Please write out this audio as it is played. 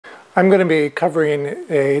I'm going to be covering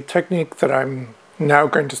a technique that I'm now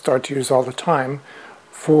going to start to use all the time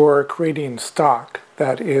for creating stock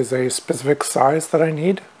that is a specific size that I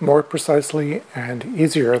need, more precisely and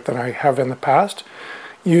easier than I have in the past,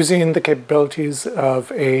 using the capabilities of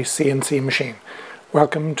a CNC machine.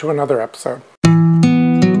 Welcome to another episode.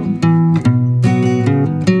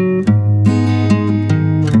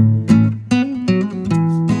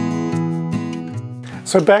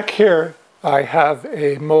 So back here, I have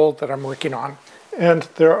a mold that I'm working on, and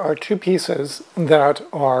there are two pieces that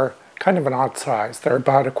are kind of an odd size. They're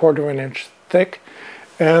about 1/4 of an inch thick,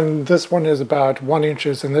 and this one is about 1 inch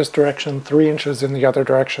in this direction, 3 inches in the other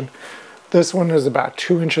direction. This one is about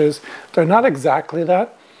 2 inches. They're not exactly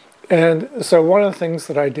that, and so one of the things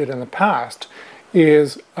that I did in the past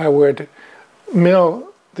is I would mill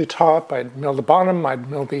the top, I'd mill the bottom, I'd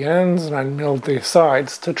mill the ends, and I'd mill the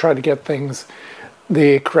sides to try to get things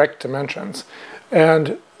the correct dimensions.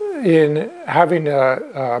 And in having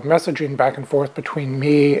a messaging back and forth between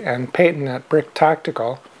me and Peyton at Brick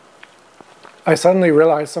Tactical, I suddenly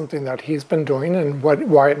realized something that he's been doing and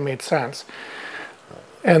why it made sense.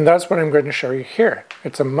 And that's what I'm going to show you here.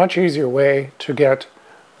 It's a much easier way to get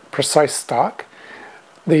precise stock.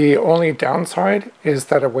 The only downside is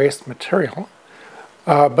that it wastes material.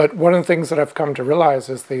 But one of the things that I've come to realize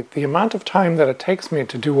is the amount of time that it takes me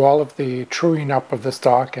to do all of the truing up of the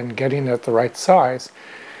stock and getting it the right size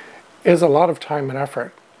is a lot of time and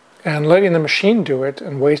effort. And letting the machine do it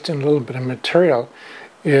and wasting a little bit of material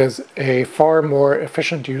is a far more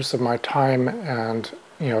efficient use of my time, and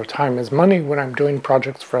time is money when I'm doing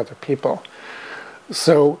projects for other people.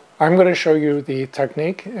 So I'm going to show you the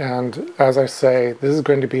technique, and as I say, this is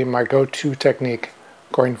going to be my go-to technique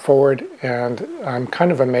going forward, and I'm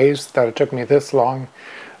kind of amazed that it took me this long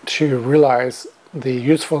to realize the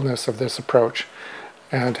usefulness of this approach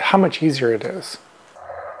and how much easier it is.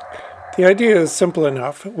 The idea is simple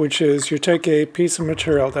enough, which is you take a piece of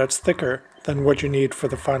material that's thicker than what you need for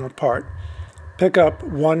the final part, pick up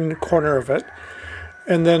one corner of it,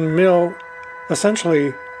 and then mill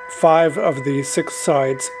essentially 5 of the 6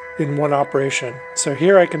 sides in one operation. So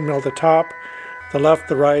here I can mill the top, the left,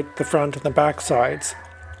 the right, the front, and the back sides,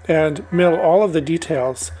 and mill all of the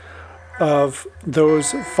details of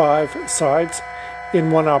those 5 sides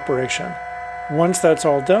in one operation. Once that's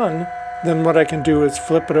all done, then what I can do is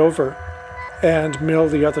flip it over and mill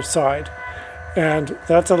the other side. And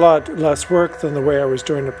that's a lot less work than the way I was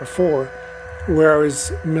doing it before, where I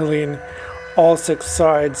was milling all 6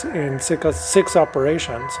 sides in 6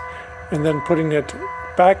 operations and then putting it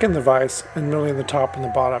back in the vise and milling the top and the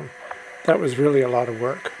bottom. That was really a lot of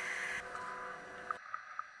work.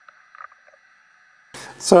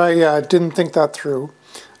 So I didn't think that through.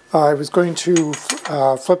 I was going to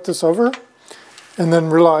flip this over and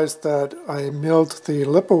then realized that I milled the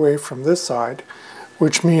lip away from this side,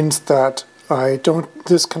 which means that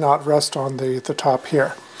this cannot rest on the top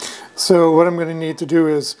here. So what I'm going to need to do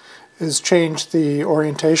is change the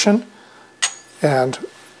orientation and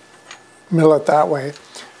mill it that way.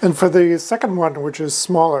 And for the second one, which is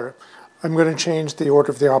smaller, I'm going to change the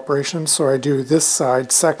order of the operation, so I do this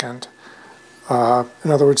side second.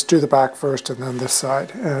 In other words, do the back first and then this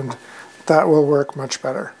side, and that will work much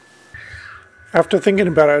better. After thinking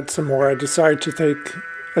about it some more, I decided to take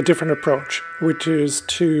a different approach, which is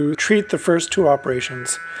to treat the first 2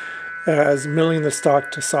 operations as milling the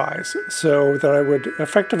stock to size, so that I would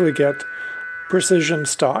effectively get precision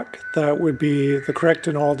stock that would be the correct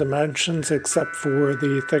in all dimensions except for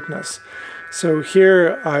the thickness. So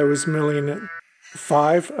here I was milling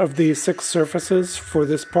 5 of the 6 surfaces for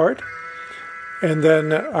this part, and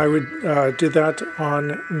then I would do that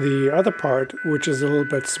on the other part, which is a little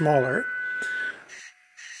bit smaller.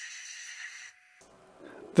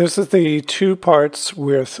 This is the 2 parts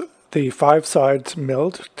with the 5 sides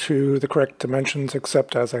milled to the correct dimensions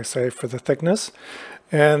except, as I say, for the thickness,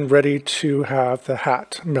 and ready to have the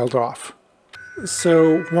hat milled off.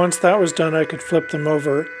 So once that was done, I could flip them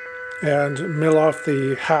over and mill off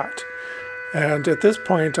the hat. And at this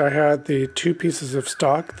point I had the 2 pieces of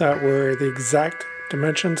stock that were the exact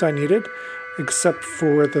dimensions I needed, except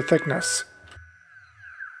for the thickness.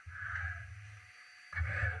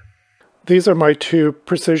 These are my 2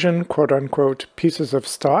 precision, quote-unquote, pieces of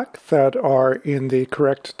stock that are in the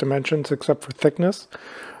correct dimensions except for thickness.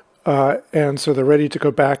 And so they're ready to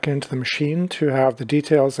go back into the machine to have the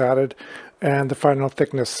details added and the final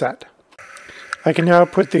thickness set. I can now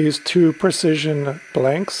put these 2 precision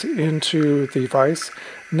blanks into the vise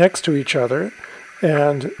next to each other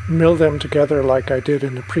and mill them together like I did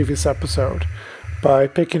in the previous episode by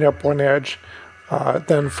picking up one edge,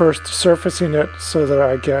 then first surfacing it so that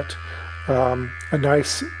I get a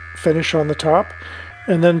nice finish on the top,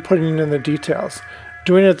 and then putting in the details.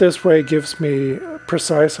 Doing it this way gives me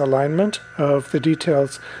precise alignment of the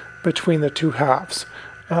details between the two halves,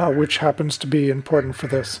 which happens to be important for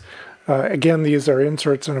this. Again, these are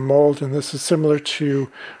inserts in a mold, and this is similar to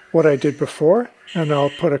what I did before, and I'll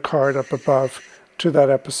put a card up above to that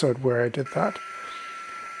episode where I did that.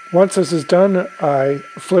 Once this is done, I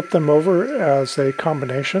flip them over as a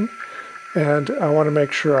combination, and I want to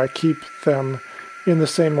make sure I keep them in the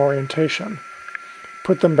same orientation.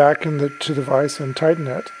 Put them back into the vise and tighten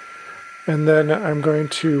it. And then I'm going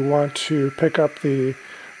to want to pick up the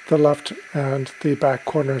left and the back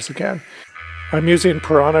corners again. I'm using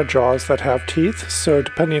piranha jaws that have teeth, so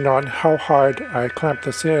depending on how hard I clamp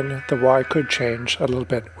this in, the Y could change a little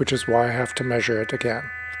bit, which is why I have to measure it again.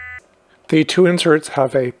 The two inserts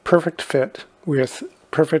have a perfect fit with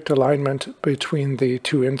perfect alignment between the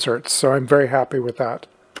two inserts, so I'm very happy with that.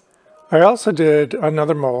 I also did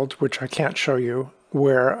another mold, which I can't show you,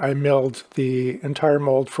 where I milled the entire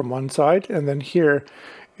mold from one side, and then here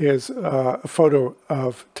is a photo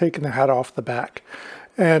of taking the hat off the back.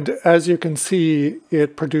 And as you can see,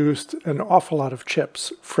 it produced an awful lot of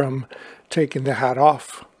chips from taking the hat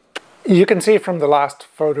off. You can see from the last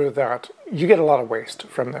photo that you get a lot of waste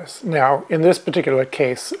from this. Now, in this particular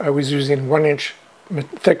case, I was using 1-inch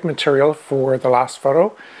thick material for the last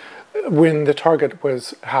photo when the target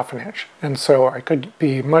was 1/2 inch. And so I could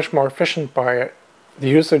be much more efficient by the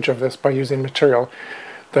usage of this by using material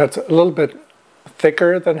that's a little bit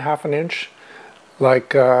thicker than 1/2 inch. Like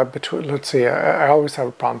between, let's see, I always have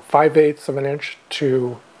a problem, 5/8 of an inch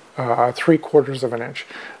to 3/4 of an inch.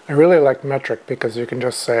 I really like metric because you can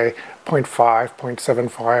just say 0.5,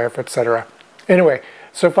 0.75, etc. Anyway,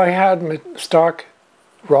 so if I had stock,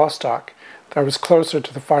 raw stock, that was closer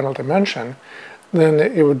to the final dimension, then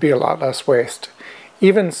it would be a lot less waste.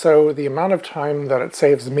 Even so, the amount of time that it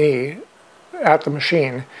saves me at the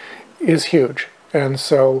machine is huge. And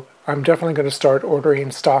so I'm definitely going to start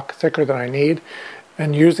ordering stock thicker than I need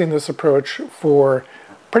and using this approach for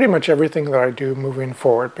pretty much everything that I do moving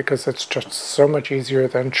forward, because it's just so much easier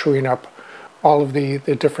than chewing up all of the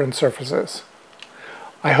different surfaces.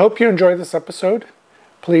 I hope you enjoyed this episode.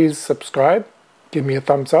 Please subscribe, give me a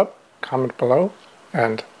thumbs up, comment below,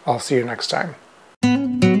 and I'll see you next time.